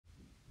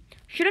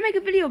Should I make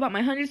a video about my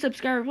 100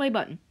 subscriber play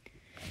button?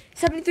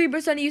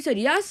 73% of you said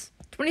yes,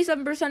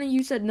 27% of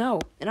you said no.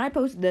 And I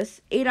posted this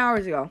 8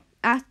 hours ago.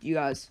 Asked you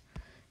guys.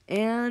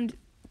 And,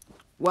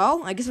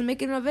 well, I guess I'm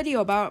making a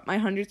video about my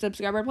 100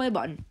 subscriber play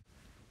button.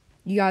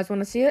 You guys want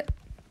to see it?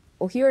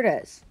 Well, here it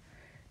is.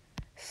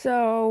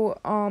 So,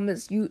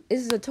 this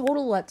is a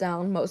total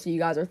letdown, most of you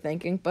guys are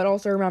thinking. But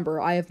also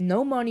remember, I have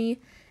no money,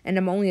 and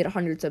I'm only at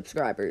 100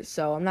 subscribers.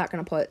 So, I'm not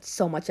going to put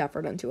so much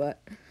effort into it.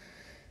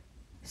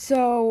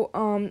 So,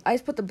 I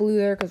just put the blue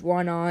there, because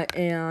why not?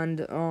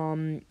 And,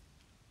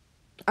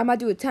 I might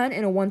do a 10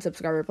 and a 1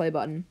 subscriber play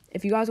button.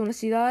 If you guys want to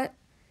see that,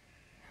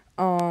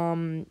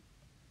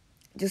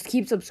 just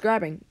keep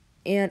subscribing.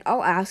 And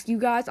I'll ask you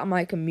guys on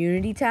my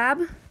community tab,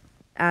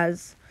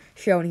 as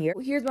shown here.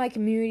 Here's my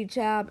community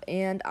tab,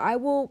 and I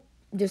will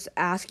just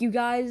ask you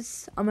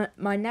guys on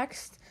my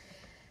next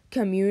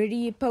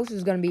community post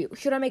is going to be,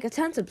 should I make a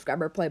 10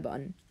 subscriber play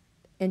button?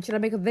 And should I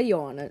make a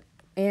video on it?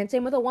 And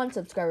same with a 1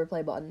 subscriber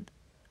play button.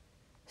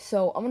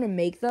 So I'm going to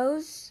make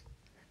those,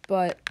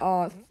 but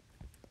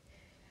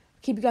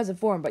keep you guys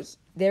informed. But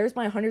there's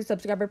my 100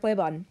 subscriber play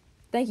button.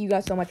 Thank you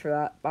guys so much for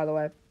that, by the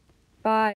way. Bye.